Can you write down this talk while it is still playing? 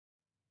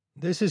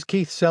This is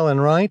Keith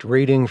Sellenwright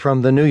reading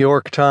from the New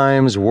York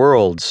Times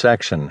World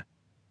section.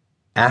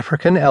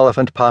 African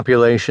elephant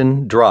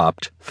population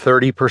dropped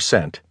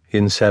 30%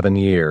 in 7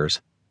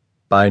 years.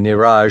 By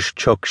Niraj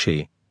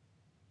Chokshi.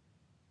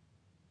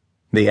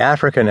 The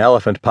African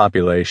elephant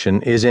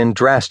population is in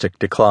drastic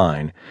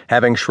decline,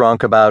 having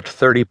shrunk about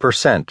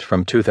 30%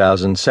 from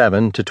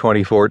 2007 to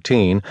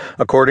 2014,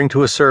 according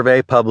to a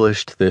survey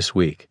published this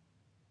week.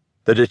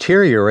 The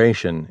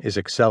deterioration is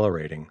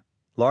accelerating,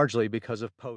 largely because of